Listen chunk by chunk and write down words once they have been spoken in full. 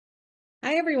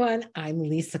Everyone, I'm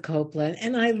Lisa Copeland,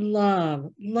 and I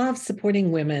love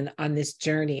supporting women on this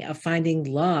journey of finding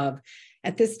love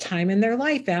at this time in their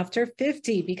life after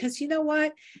 50, because you know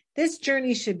what? This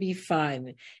journey should be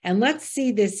fun. And let's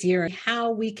see this year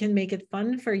how we can make it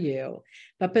fun for you.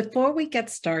 But before we get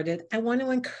started, I want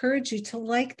to encourage you to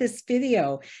like this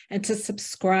video and to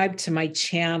subscribe to my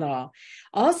channel.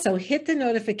 Also, hit the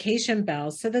notification bell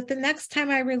so that the next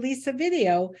time I release a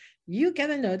video, you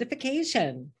get a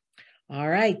notification. All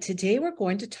right, today we're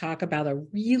going to talk about a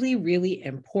really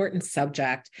important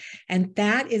subject, and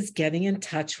that is getting in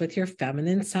touch with your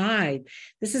feminine side.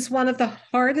 This is one of the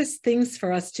hardest things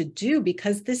for us to do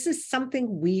because this is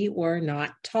something we were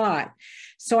not taught.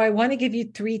 So I want to give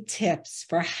you 3 tips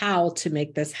for how to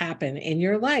make this happen in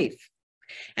your life.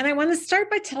 And I want to start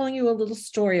by telling you a little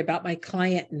story about my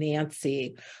client,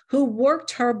 Nancy, who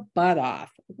worked her butt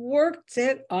off,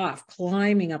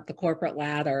 climbing up the corporate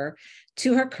ladder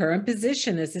to her current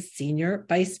position as a senior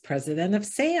vice president of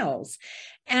sales.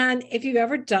 And if you've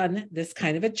ever done this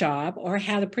kind of a job or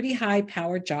had a pretty high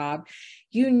power job,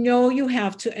 you know you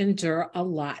have to endure a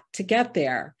lot to get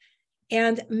there.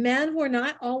 And men were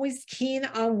not always keen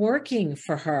on working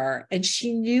for her. And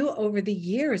she knew over the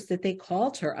years that they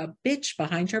called her a bitch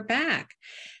behind her back.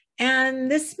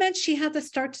 And this meant she had to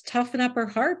start to toughen up her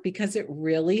heart because it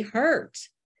really hurt.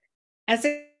 As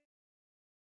a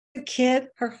kid,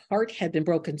 her heart had been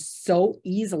broken so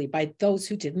easily by those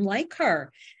who didn't like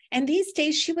her. And these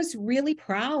days, she was really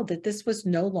proud that this was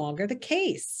no longer the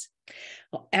case.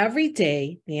 Well, every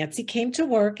day, Nancy came to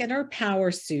work in her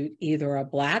power suit, either a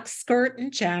black skirt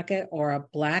and jacket or a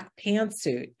black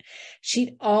pantsuit.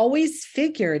 She'd always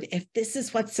figured if this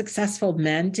is what successful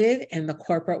men did in the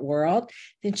corporate world,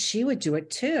 then she would do it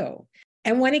too.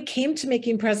 And when it came to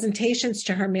making presentations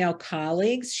to her male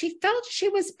colleagues, she felt she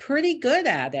was pretty good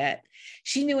at it.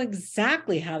 She knew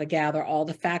exactly how to gather all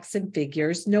the facts and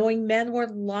figures, knowing men were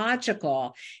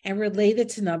logical and related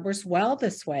to numbers well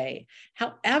this way.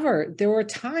 However, there were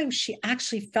times she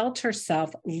actually felt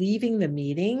herself leaving the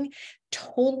meeting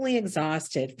totally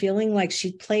exhausted, feeling like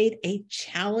she'd played a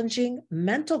challenging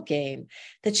mental game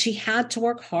that she had to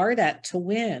work hard at to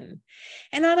win.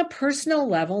 And on a personal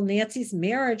level, Nancy's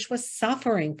marriage was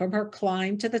suffering from her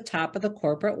climb to the top of the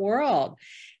corporate world.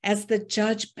 As the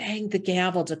judge banged the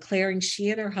gavel, declaring she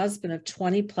and her husband of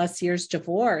 20 plus years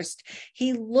divorced,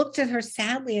 he looked at her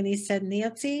sadly and he said,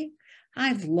 "Nancy,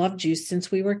 I've loved you since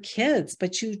we were kids,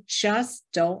 but you just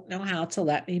don't know how to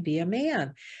let me be a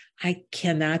man. I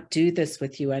cannot do this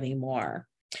with you anymore."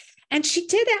 And she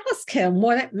did ask him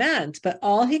what it meant, but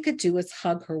all he could do was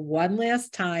hug her one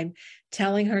last time,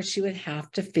 telling her she would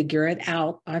have to figure it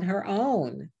out on her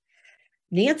own.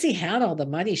 Nancy had all the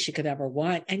money she could ever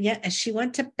want, and yet as she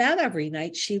went to bed every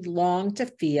night, she longed to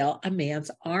feel a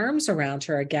man's arms around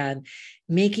her again,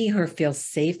 making her feel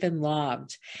safe and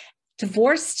loved.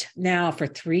 Divorced now for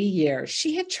 3 years,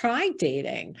 she had tried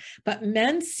dating, but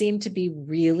men seemed to be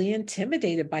really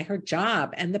intimidated by her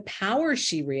job and the power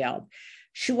she wielded.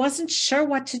 She wasn't sure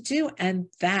what to do, and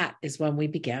that is when we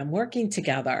began working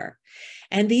together.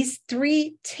 And these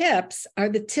 3 tips are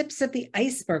the tips of the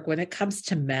iceberg when it comes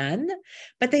to men,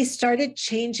 but they started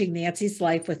changing Nancy's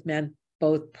life with men,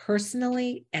 both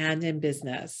personally and in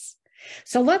business.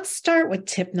 So let's start with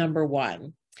tip number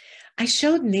 1. I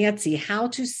showed Nancy how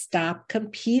to stop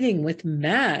competing with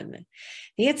men.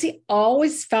 Nancy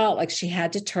always felt like she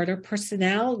had to turn her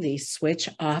personality switch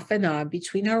off and on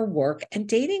between her work and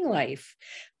dating life.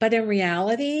 But in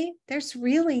reality, there's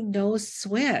really no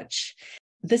switch.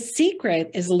 The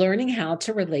secret is learning how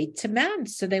to relate to men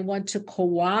so they want to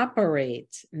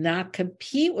cooperate, not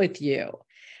compete with you.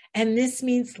 And this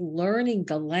means learning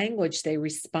the language they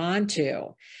respond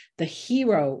to, the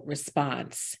hero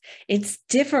response. It's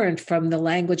different from the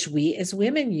language we as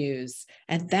women use,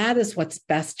 and that is what's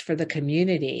best for the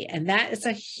community. And that is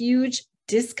a huge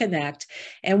disconnect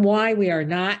and why we are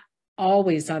not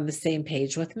always on the same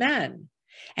page with men.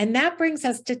 And that brings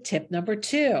us to tip number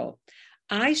 2.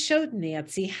 I showed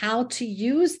Nancy how to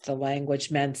use the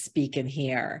language men speak and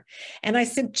hear. And I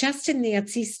suggested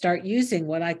Nancy start using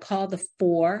what I call the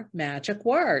 4 magic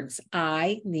words.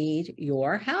 I need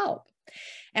your help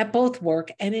at both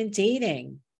work and in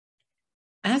dating.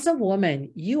 As a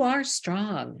woman, you are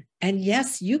strong. And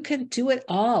yes, you can do it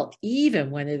all,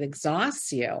 even when it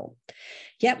exhausts you.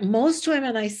 Yet most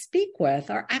women I speak with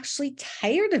are actually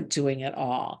tired of doing it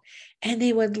all. And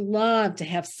they would love to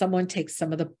have someone take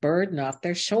some of the burden off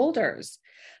their shoulders.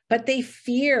 But they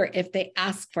fear if they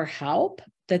ask for help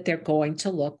that they're going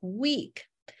to look weak.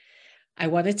 I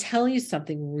want to tell you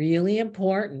something really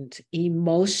important.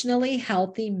 Emotionally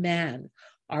healthy men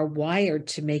are wired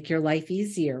to make your life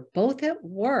easier, both at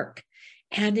work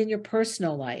and in your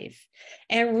personal life.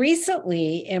 And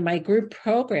recently in my group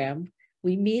program,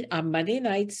 we meet on Monday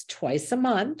nights twice a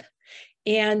month.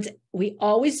 And we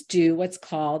always do what's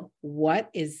called,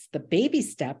 what is the baby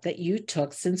step that you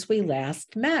took since we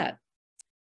last met?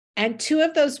 And two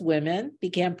of those women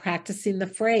began practicing the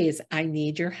phrase, I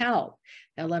need your help.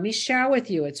 Now, let me share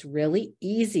with you, it's really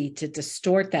easy to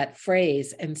distort that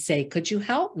phrase and say, could you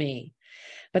help me?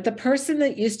 But the person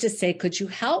that used to say, could you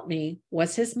help me,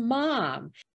 was his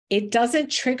mom. It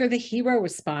doesn't trigger the hero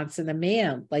response in a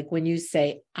man, like when you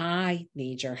say, I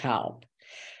need your help.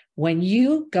 When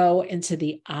you go into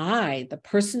the I, the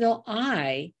personal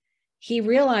I, he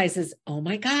realizes, oh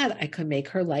my God, I could make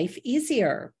her life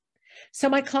easier. So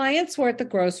my clients were at the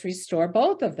grocery store,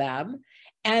 both of them,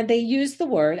 and they used the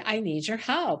word, I need your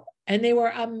help. And they were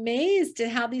amazed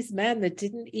at how these men that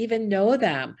didn't even know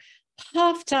them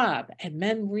puffed up. And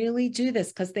men really do this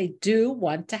because they do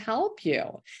want to help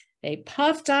you. They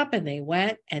puffed up and they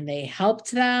went and they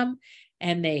helped them,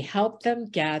 and they helped them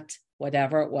get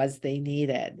whatever it was they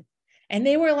needed. And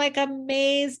they were like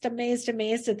amazed at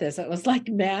this. It was like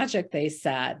magic, they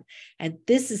said. And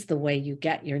this is the way you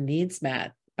get your needs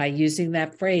met, by using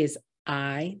that phrase,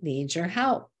 I need your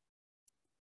help.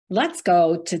 Let's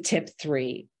go to tip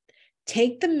 3.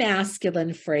 Take the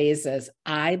masculine phrases,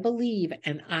 I believe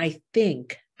and I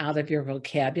think, out of your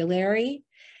vocabulary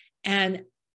and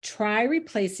try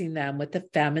replacing them with the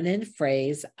feminine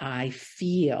phrase, I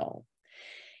feel.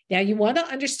 Now, you want to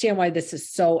understand why this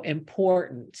is so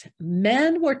important.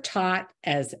 Men were taught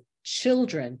as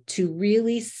children to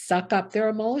really suck up their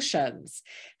emotions.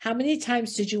 How many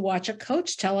times did you watch a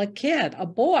coach tell a kid, a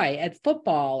boy at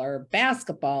football or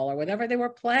basketball or whatever they were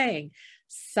playing,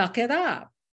 suck it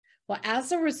up? Well,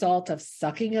 as a result of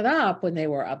sucking it up when they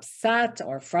were upset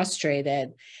or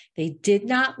frustrated, they did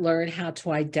not learn how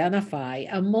to identify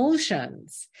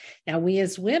emotions. Now, we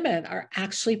as women are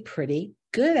actually pretty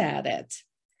good at it.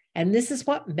 And this is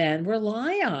what men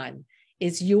rely on,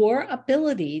 is your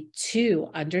ability to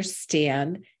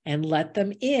understand and let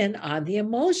them in on the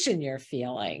emotion you're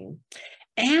feeling.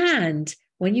 And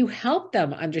when you help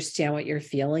them understand what you're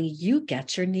feeling, you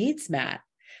get your needs met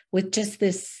with just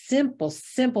this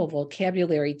simple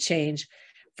vocabulary change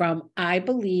from I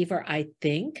believe or I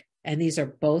think, and these are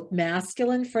both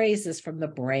masculine phrases from the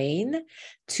brain,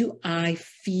 to I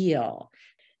feel.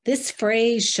 This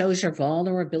phrase shows your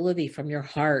vulnerability from your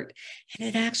heart, and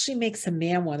it actually makes a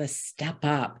man want to step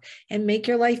up and make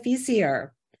your life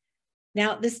easier.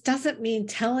 Now, this doesn't mean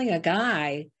telling a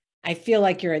guy, I feel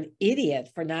like you're an idiot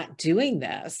for not doing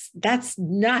this. That's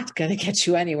not going to get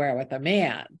you anywhere with a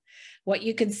man. What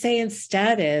you can say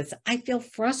instead is, I feel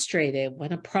frustrated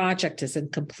when a project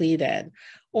isn't completed,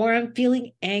 or I'm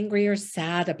feeling angry or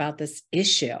sad about this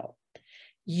issue.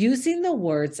 Using the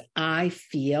words I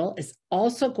feel is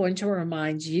also going to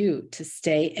remind you to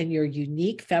stay in your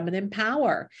unique feminine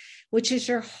power, which is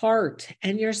your heart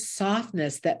and your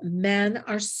softness that men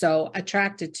are so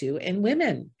attracted to in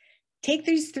women. Take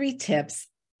these 3 tips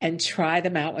and try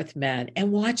them out with men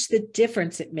and watch the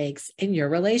difference it makes in your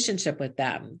relationship with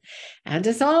them. And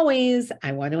as always,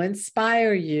 I want to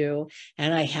inspire you.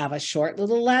 And I have a short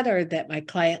little letter that my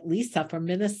client Lisa from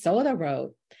Minnesota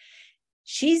wrote.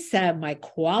 She said, my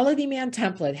quality man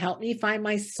template helped me find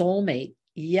my soulmate.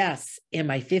 Yes, in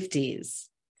my 50s.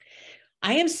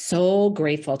 I am so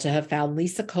grateful to have found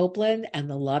Lisa Copeland and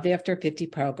the Love After 50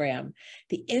 program.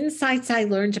 The insights I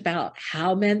learned about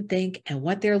how men think and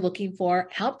what they're looking for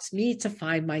helped me to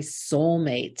find my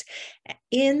soulmate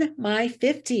in my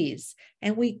 50s.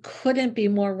 And we couldn't be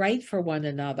more right for one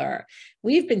another.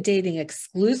 We've been dating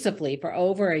exclusively for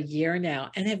over a year now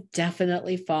and have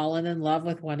definitely fallen in love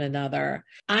with one another.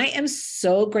 I am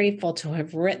so grateful to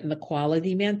have written the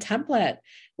Quality Man template,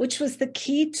 which was the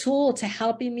key tool to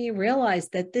helping me realize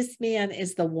that this man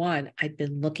is the one I've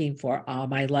been looking for all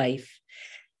my life.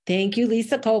 Thank you,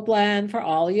 Lisa Copeland, for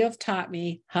all you have taught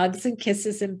me. Hugs and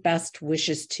kisses and best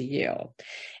wishes to you.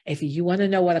 If you want to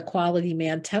know what a Quality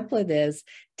Man template is,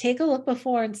 take a look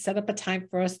before and set up a time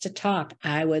for us to talk.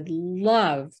 I would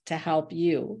love to help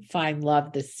you find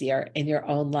love this year in your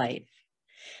own life.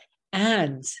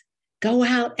 And go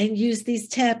out and use these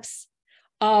tips,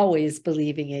 always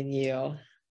believing in you.